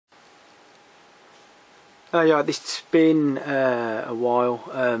Yeah, it's been a while.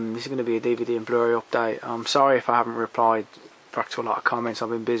 This is going to be a DVD and Blu-ray update. I'm sorry if I haven't replied back to a lot of comments. I've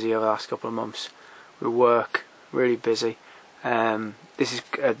been busy over the last couple of months with work, really busy. This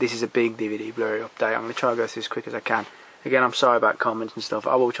is a big DVD Blu-ray update. I'm going to try to go through as quick as I can. Again, I'm sorry about comments and stuff.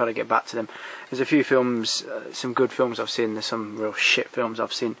 I will try to get back to them. There's a few films, some good films I've seen. There's some real shit films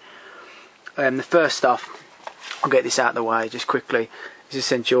I've seen. The first off, I'll get this out of the way just quickly. This is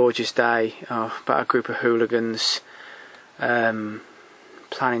St George's Day, about a group of hooligans planning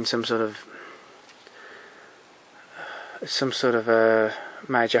some sort of a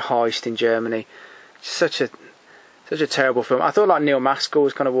major heist in Germany. Such a terrible film. I thought like Neil Maskell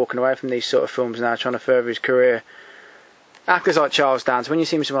was kind of walking away from these sort of films now, trying to further his career. Actors like Charles Dance, when you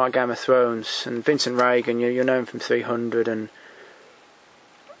see him something like Game of Thrones, and Vincent Regan, you know him from 300, and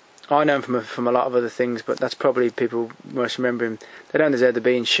I know him from a lot of other things, but that's probably people most remember him. They don't deserve to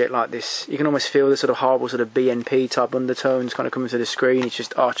be in shit like this. You can almost feel the sort of horrible sort of BNP type undertones kind of coming to the screen. It's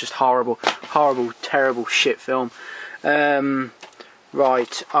just horrible, terrible shit film.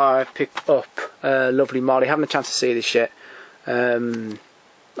 Right, I picked up Lovely Molly. Haven't had a chance to see this yet. I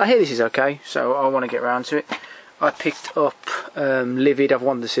hear this is okay, so I want to get around to it. I picked up Livid. I've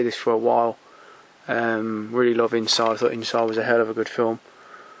wanted to see this for a while. Really love Inside. I thought Inside was a hell of a good film.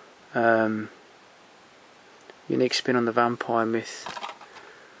 Unique spin on the vampire myth.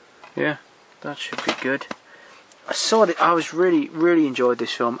 Yeah, that should be good. I saw it. I was really enjoyed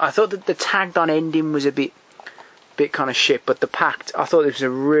this film. I thought that the tagged on ending was a bit kind of shit, but the pact, I thought it was a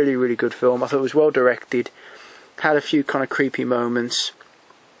really good film. I thought it was well directed, had a few kind of creepy moments,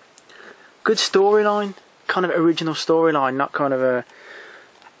 good storyline, kind of original storyline, not kind of a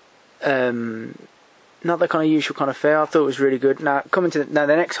not the kind of usual kind of fare. I thought it was really good. Now coming to the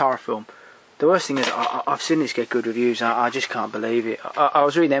next horror film, the worst thing is I've seen this get good reviews and I just can't believe it. I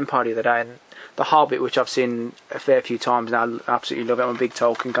was reading Empire the other day, and The Hobbit, which I've seen a fair few times now, I absolutely love it. I'm a big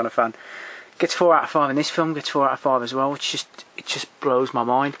Tolkien kind of fan. Gets 4 out of 5, and this film gets 4 out of 5 as well, which it just blows my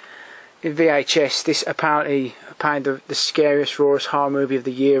mind. In VHS, this apparently the scariest, rawest horror movie of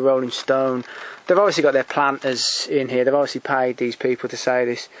the year, Rolling Stone. They've obviously got their planters in here. They've obviously paid these people to say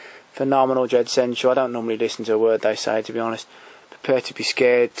this. Phenomenal, Dread Central. I don't normally listen to a word they say, to be honest. Prepare to be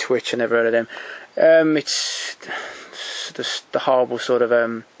scared, Twitch, I never heard of them. It's the horrible sort of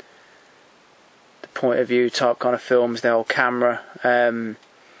the point of view type kind of films, the old camera.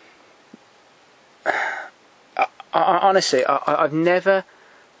 Honestly, I've never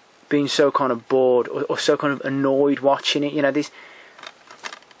been so kind of bored or so kind of annoyed watching it. You know,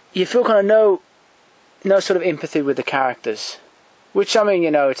 you feel kind of no sort of empathy with the characters, which, I mean,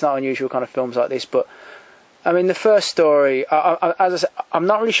 you know, it's not unusual kind of films like this. But I mean, the first story, as I said, I'm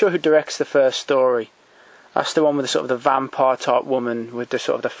not really sure who directs the first story. That's the one with the sort of the vampire type woman with the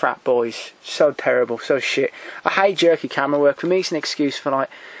sort of the frat boys. So terrible, so shit. I hate jerky camera work. For me, it's an excuse for, like,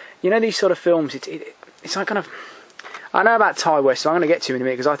 you know, these sort of films. It's like kind of. I know about Ty West, so I'm going to get to him in a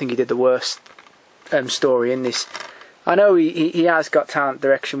minute because I think he did the worst story in this. I know he has got talent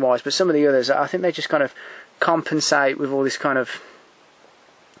direction-wise, but some of the others, I think they just kind of compensate with all this kind of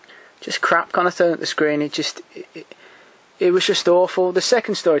just crap kind of thrown at the screen. It was just awful. The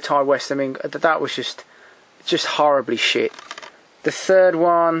second story, Ty West, I mean, that was just horribly shit. The third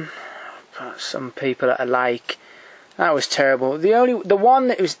one, some people at a lake, that was terrible. The one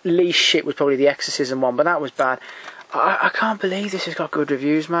that was least shit was probably the Exorcism one, but that was bad. I can't believe this has got good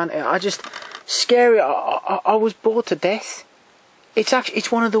reviews, man. Scary. I was bored to death.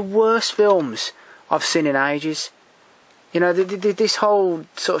 It's one of the worst films I've seen in ages. You know, this whole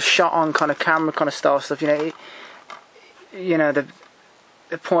sort of shot on kind of camera kind of style stuff. You know,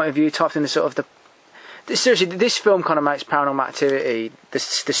 the point of view type thing. The sort of seriously, this film kind of makes Paranormal Activity, the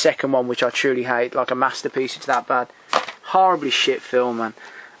second one, which I truly hate, like a masterpiece. It's that bad. Horribly shit film, man.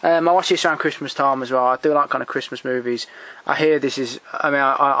 I watch this around Christmas time as well. I do like kind of Christmas movies. I hear this is, I mean,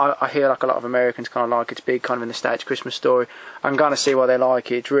 I hear like a lot of Americans kind of like it's big kind of in the States, Christmas Story. I can kind of see why they like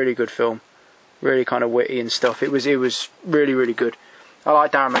it. It's a really good film. Really kind of witty and stuff. It was really good. I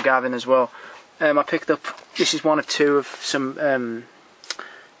like Darren McGavin as well. I picked up, this is one of two of some,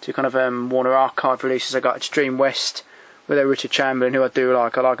 two kind of Warner Archive releases I got. Extreme West with Richard Chamberlain, who I do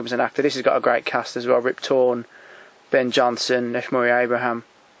like. I like him as an actor. This has got a great cast as well. Rip Torn, Ben Johnson, F. Murray Abraham.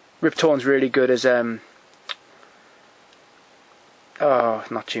 Rip Torn's really good as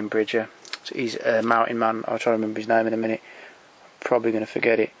not Jim Bridger. He's a Mountain Man. I'll try to remember his name in a minute. Probably going to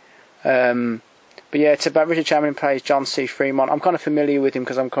forget it. But yeah, it's about Richard Chamberlain plays John C. Fremont. I'm kind of familiar with him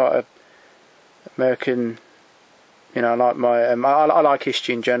because I'm quite a American. You know, I like my I like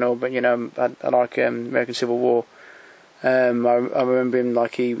history in general, but you know, I like American Civil War. I remember him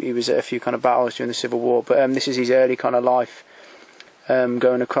like he was at a few kind of battles during the Civil War, but this is his early kind of life,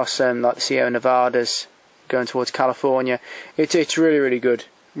 going across like the Sierra Nevadas, going towards California. It's really, really good,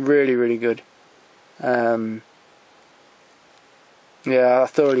 really, really good. Yeah, I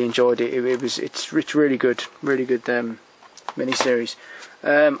thoroughly enjoyed it. It's really good, really good miniseries.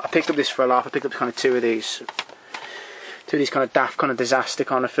 I picked up this for a laugh. I picked up kind of two of these kind of daft, kind of disaster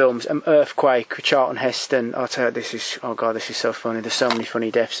kind of films. Earthquake with Charlton Heston. I'll tell you, this is so funny. There's so many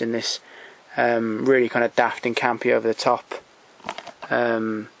funny deaths in this. Really kind of daft and campy, over the top.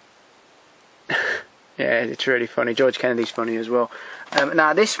 Yeah, it's really funny. George Kennedy's funny as well.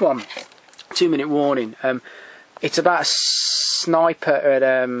 Now this one, 2-minute warning. It's about a sniper at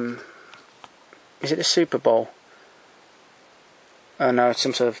is it the Super Bowl? Oh no, it's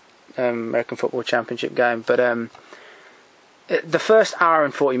some sort of American football championship game. But the first hour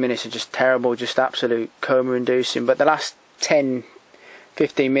and 40 minutes are just terrible, just absolute coma-inducing. But the last 10-15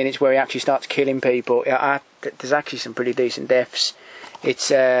 minutes where he actually starts killing people, there's actually some pretty decent deaths. It's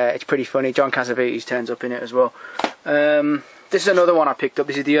pretty funny. John Cassavetes turns up in it as well. This is another one I picked up.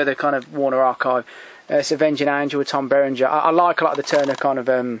 This is the other kind of Warner archive. It's Avenging Angel with Tom Berenger. I like a lot of the Turner kind of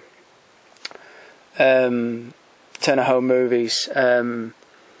Turner Home movies.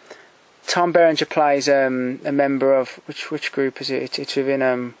 Tom Berenger plays a member of which group is it? It's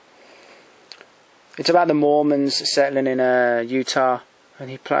within it's about the Mormons settling in Utah, and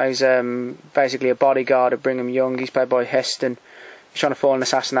he plays basically a bodyguard of Brigham Young. He's played by Heston. He's trying to foil an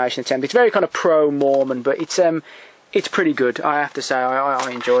assassination attempt. It's very kind of pro-Mormon, but it's pretty good. I have to say,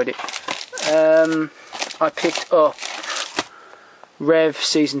 I enjoyed it. I picked up Rev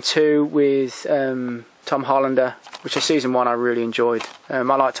Season 2 with Tom Hollander, which is Season 1 I really enjoyed. I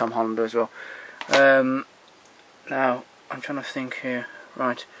like Tom Hollander as well. Now, I'm trying to think here.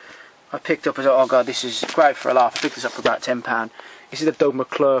 Right. I picked up, oh god, this is great for a laugh. I picked this up for about £10. This is the Doug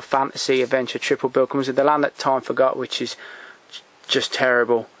McClure fantasy adventure triple bill. Comes with The Land That Time Forgot, which is just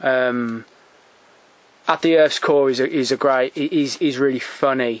terrible. At the Earth's Core is really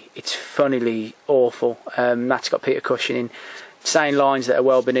funny. It's funnily awful. That's got Peter Cushing saying lines that are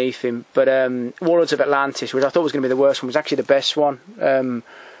well beneath him. But Warlords of Atlantis, which I thought was going to be the worst one, was actually the best one.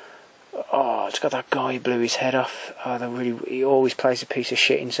 It's got that guy who blew his head off. He always plays a piece of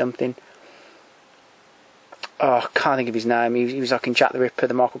shit in something. I can't think of his name. He was like in Jack the Ripper,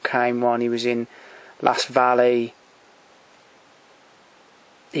 the Michael Caine one. He was in Last Valley.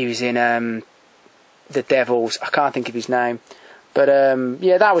 He was in The Devils. I can't think of his name. But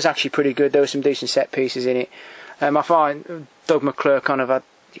yeah, that was actually pretty good. There were some decent set pieces in it. I find Doug McClure kind of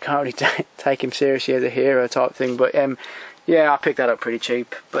you can't really take him seriously as a hero type thing. But yeah, I picked that up pretty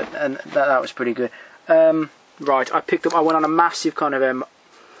cheap. But that was pretty good. Right, I went on a massive kind of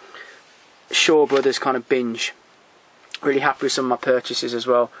Shaw Brothers kind of binge. Really happy with some of my purchases as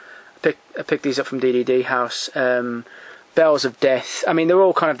well. I picked these up from DDD House. Bells of Death. I mean, they're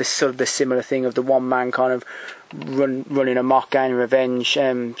all kind of the similar thing of the one man kind of running amok, gaining revenge.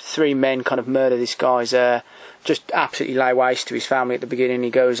 3 men kind of murder this guy's just absolutely lay waste to his family at the beginning.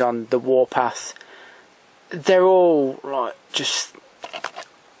 He goes on the warpath. They're all like just.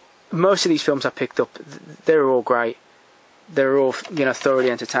 Most of these films I picked up, they're all great. They're all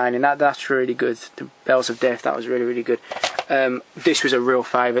thoroughly entertaining. That's really good. The Bells of Death, that was really, really good. This was a real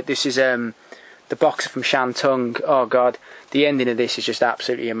favourite. This is The Boxer from Shantung. Oh god, the ending of this is just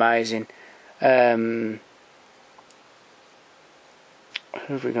absolutely amazing. Who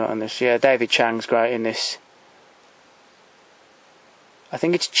have we got on this? Yeah, David Chang's great in this. I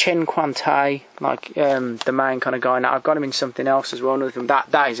think it's Chen Quan-tai, like the main kind of guy. Now I've got him in something else as well. Another film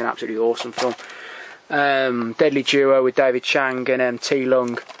that is an absolutely awesome film. Deadly Duo with David Chang and T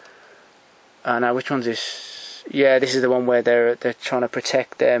Lung. No, which one's this? Yeah, this is the one where they're trying to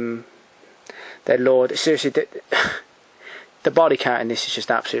protect their lord. Seriously, the body count in this is just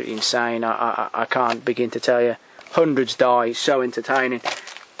absolutely insane. I can't begin to tell you. Hundreds die. It's so entertaining.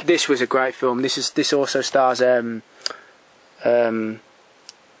 This was a great film. This also stars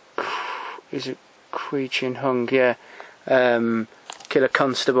is it Kui Chin Hung? Yeah, Killer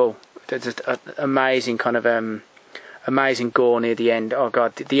Constable. There's an amazing kind of amazing gore near the end. Oh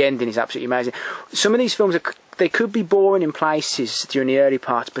god, the ending is absolutely amazing. Some of these films they could be boring in places during the early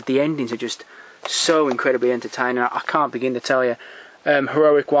parts, but the endings are just so incredibly entertaining. I can't begin to tell you.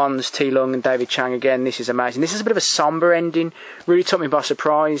 Heroic Ones, T Lung and David Chang again. This is amazing. This is a bit of a somber ending. Really took me by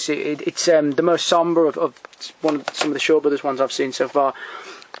surprise. It's the most somber of some of the Shaw Brothers ones I've seen so far.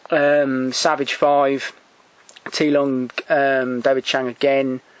 Savage 5, T Lung, David Chang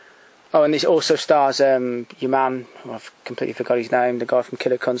again. Oh, and this also stars your man, I've completely forgot his name, the guy from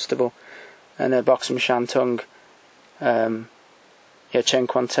Killer Constable, and Boxer from Shantung. Yeah, Chen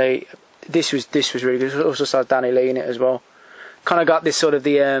Kwante. This was really good. It also starred Danny Lee in it as well. Kind of got this sort of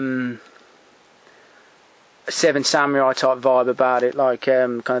the Seven Samurai type vibe about it, like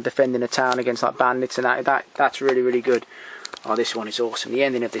kind of defending a town against like bandits and that's really, really good. Oh, this one is awesome. The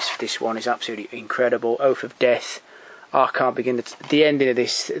ending of this one is absolutely incredible. Oath of Death. I can't begin to. The ending of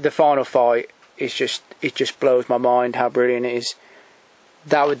this, the final fight, is just blows my mind how brilliant it is.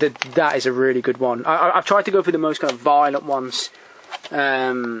 That is a really good one. I've tried to go for the most kind of violent ones.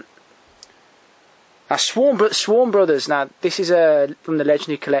 Swarm Brothers. Now this is from the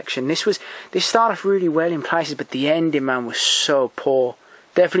Legendary Collection. This started off really well in places, but the ending, man, was so poor.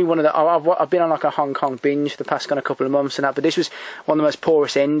 Definitely one of the. I've been on like a Hong Kong binge for the past kind of couple of months and that, but this was one of the most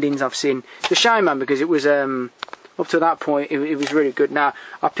poorest endings I've seen. It's a shame, man, because it was up to that point it was really good. Now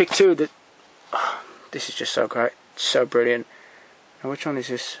I picked two that. Oh, this is just so great, so brilliant. Now which one is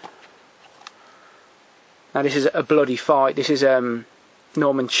this? Now this is A Bloody Fight. This is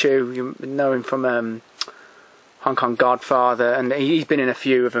Norman Chu. You know him from Hong Kong Godfather, and he's been in a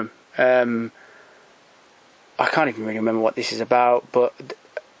few of them. I can't even really remember what this is about, but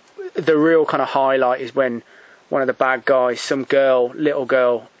the real kind of highlight is when one of the bad guys, some little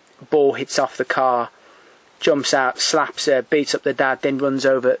girl, ball hits off the car, jumps out, slaps her, beats up the dad, then runs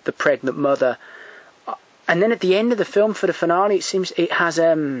over the pregnant mother. And then at the end of the film, for the finale, it seems it has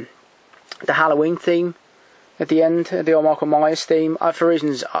the Halloween theme at the end, the old Michael Myers theme, for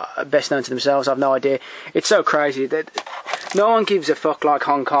reasons best known to themselves. I've no idea. It's so crazy that no one gives a fuck like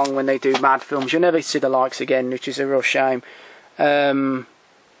Hong Kong when they do mad films. You'll never see the likes again, which is a real shame. Now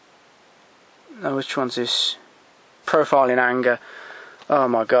which one's this? Profile in Anger. Oh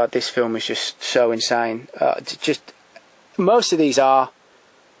my god, this film is just so insane. Most of these are.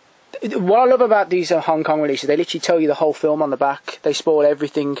 What I love about these Hong Kong releases, they literally tell you the whole film on the back. They spoil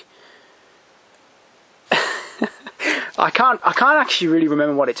everything. I can't actually really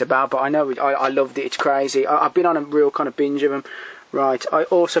remember what it's about, but I know I loved it. It's crazy. I've been on a real kind of binge of them. Right. I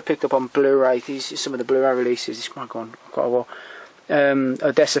also picked up on Blu-ray. These are some of the Blu-ray releases. This might go on quite a while.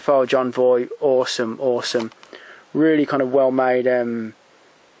 Odessa John Voight. Awesome. Really kind of well made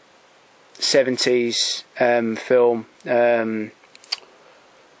 70s film.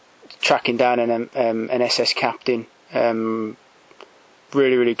 Tracking down an SS captain.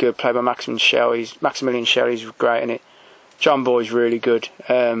 Really good. Played by Maximilian Schell. He's great in it. John Boy's really good.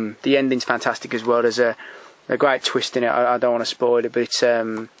 The ending's fantastic as well. There's a great twist in it. I don't want to spoil it, but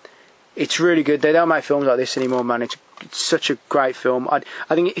it's really good. They don't make films like this anymore, man. It's such a great film. I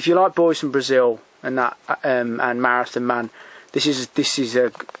think if you like Boys from Brazil and that and Marathon Man, this is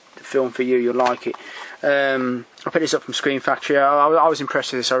a film for you. You'll like it. I picked this up from Screen Factory. I was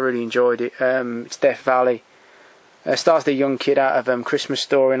impressed with this. I really enjoyed it. It's Death Valley. Stars the young kid out of Christmas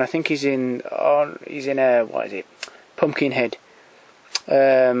Story, and I think he's in what is it? Pumpkinhead.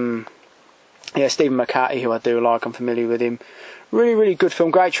 Stephen McCarthy, who I do like. I'm familiar with him. Really good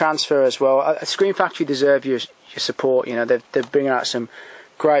film. Great transfer as well. Screen Factory deserve your support. You know, they're bringing out some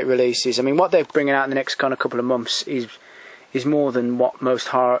great releases. I mean, what they're bringing out in the next kind of couple of months is more than what most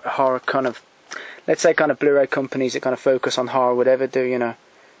horror kind of, let's say, kind of Blu-ray companies that kind of focus on horror would ever do. You know, I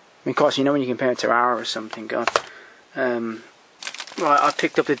mean, of course, you know, when you compare it to Arrow or something, God. Right, I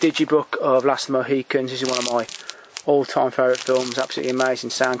picked up the Digibook of Last of the Mohicans. This is one of my all-time favourite films. Absolutely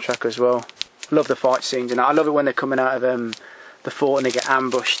amazing soundtrack as well. Love the fight scenes, and I love it when they're coming out of the fort and they get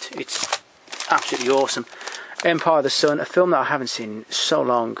ambushed. It's absolutely awesome. Empire of the Sun, a film that I haven't seen in so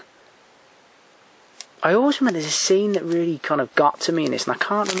long. I always remember there's a scene that really kind of got to me in this, and I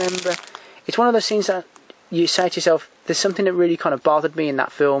can't remember. It's one of those scenes that you say to yourself, there's something that really kind of bothered me in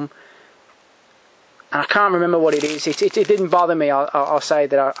that film. And I can't remember what it is. It didn't bother me. I'll say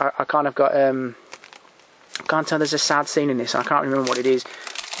that I kind of got I can't tell. There's a sad scene in this. I can't remember what it is.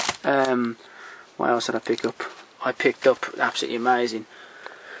 What else did I pick up? I picked up absolutely amazing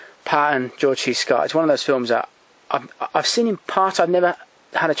Patton, George C. Scott. It's one of those films that I've seen in parts. I've never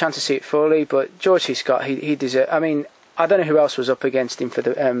had a chance to see it fully. But George C. Scott, he deserves. I mean, I don't know who else was up against him for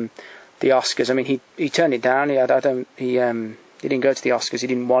the Oscars. I mean, he turned it down. He didn't go to the Oscars. He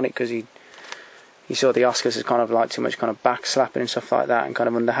didn't want it because he saw the Oscars as kind of like too much kind of backslapping and stuff like that, and kind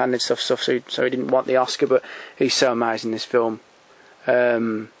of underhanded stuff. So he didn't want the Oscar. But he's so amazing in this film.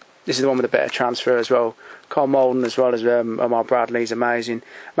 This is the one with the better transfer as well. Carl Malden as well as Omar Bradley's amazing.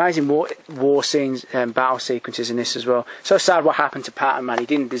 Amazing war scenes and battle sequences in this as well. So sad what happened to Patton, man. He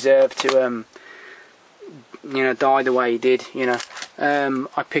didn't deserve to die the way he did.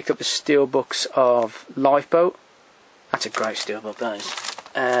 I picked up the Steelbooks of Lifeboat. That's a great steelbook, that is.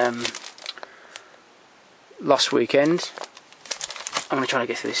 Lost Weekend. I'm going to try to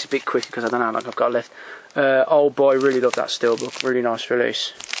get through this a bit quicker because I don't know how long I've got left. Old Boy, really love that Steelbook, really nice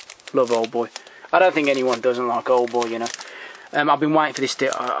release. Love Old Boy. I don't think anyone doesn't like Old Boy, you know. I've been waiting for this.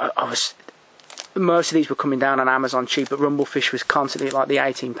 Most of these were coming down on Amazon cheap, but Rumblefish was constantly at like the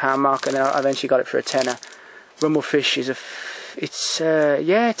 £18 mark, and I eventually got it for a tenner. Rumblefish is it's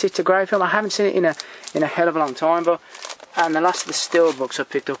a great film. I haven't seen it in a hell of a long time, and the last of the Steelbooks I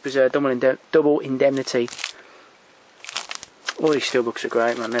picked up is Double Indemnity. All these Steelbooks are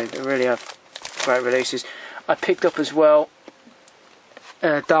great, man. They really have great releases. I picked up as well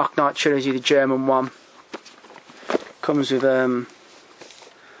Dark Knight Trilogy, the German one. Comes with 3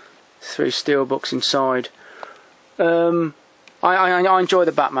 Steelbooks inside. I enjoy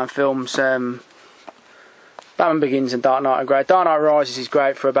the Batman films. Batman Begins and Dark Knight are great. Dark Knight Rises is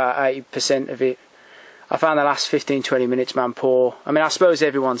great for about 80% of it. I found the last 15-20 minutes, man, poor. I mean, I suppose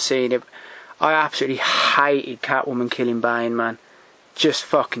everyone's seen it. I absolutely hated Catwoman killing Bane, man. Just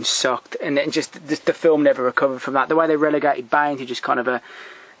fucking sucked. And then just the film never recovered from that. The way they relegated Bane to just kind of a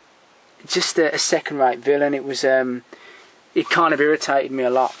second-rate villain. It was it kind of irritated me a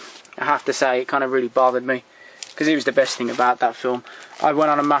lot. I have to say, it kind of really bothered me, because it was the best thing about that film. I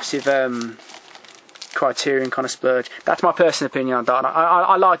went on a massive Criterion kind of splurge. That's my personal opinion on Dark Knight.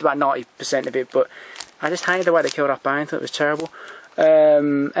 I liked about 90% of it, but I just hated the way they killed off Bane. I thought it was terrible.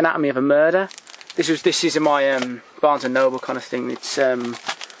 Anatomy of a Murder. This is my Barnes and Noble kind of thing. It's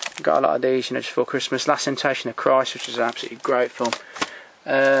got a lot of these, you know, just for Christmas. Last Temptation of Christ, which was an absolutely great film.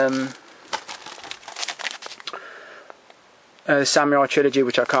 The Samurai Trilogy,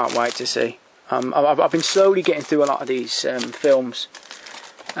 which I can't wait to see. I've been slowly getting through a lot of these films.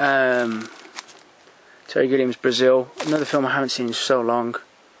 Terry Gilliam's Brazil, another film I haven't seen in so long.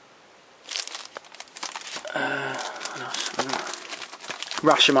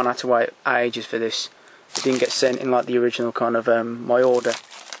 Rashomon, I had to wait ages for this. It didn't get sent in like the original kind of my order.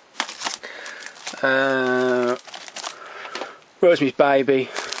 Rosemary's Baby,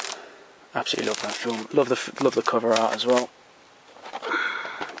 absolutely love that film. Love the cover art as well.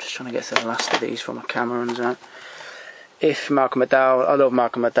 I'm just trying to get to the last of these before my camera runs out. If, Malcolm McDowell, I love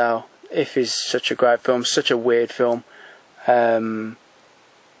Malcolm McDowell. If is such a great film, such a weird film.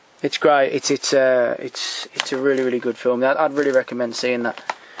 It's great. It's a really good film. I'd really recommend seeing that.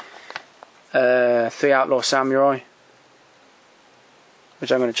 3 Outlaw Samurai,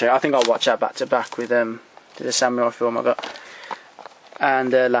 which I'm going to check. I think I'll watch that back to back with the samurai film I got,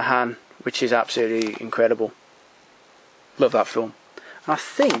 and La Han, which is absolutely incredible. Love that film. And I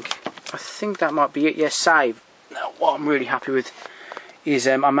think that might be it. Yeah, Save. Now, what I'm really happy with is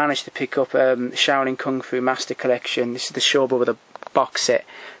I managed to pick up Shaolin Kung Fu Master Collection. This is the Shaw Brother box set.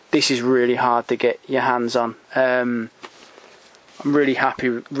 This is really hard to get your hands on. I'm really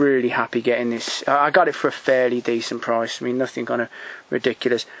happy getting this. I got it for a fairly decent price. I mean, nothing kind of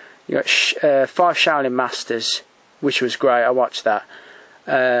ridiculous. You got 5 Shaolin Masters, which was great. I watched that.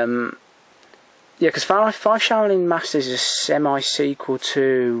 Yeah, because 5 Shaolin Masters is a semi-sequel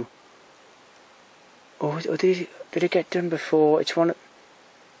to... Or did it get done before? It's one of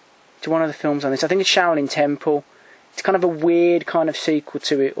the films on this. I think it's Shaolin Temple. It's kind of a weird kind of sequel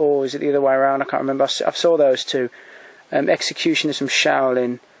to it, or is it the other way around? I can't remember. I saw those two. Executioners from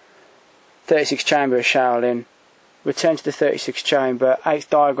Shaolin, 36 Chamber of Shaolin, Return to the 36 Chamber, 8th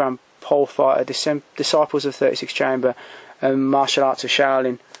Diagram Pole Fighter, Disciples of 36 Chamber, and Martial Arts of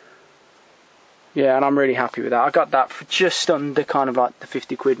Shaolin. Yeah, and I'm really happy with that. I got that for just under kind of like the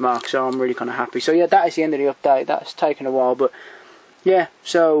 50 quid mark, so I'm really kind of happy. So yeah, that is the end of the update. That's taken a while, but yeah,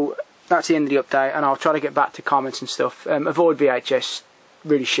 so that's the end of the update, and I'll try to get back to comments and stuff. Avoid VHS,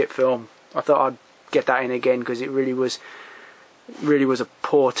 really shit film. I thought I'd get that in again because it really was a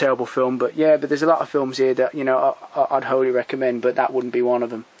poor, terrible film. But yeah, but there's a lot of films here that, you know, I'd wholly recommend, but that wouldn't be one of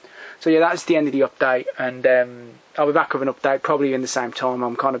them. So yeah, that's the end of the update, and I'll be back with an update probably in the same time.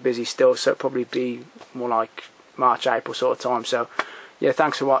 I'm kind of busy still, so it'll probably be more like March, April sort of time. So yeah,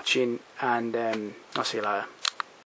 thanks for watching, and I'll see you later.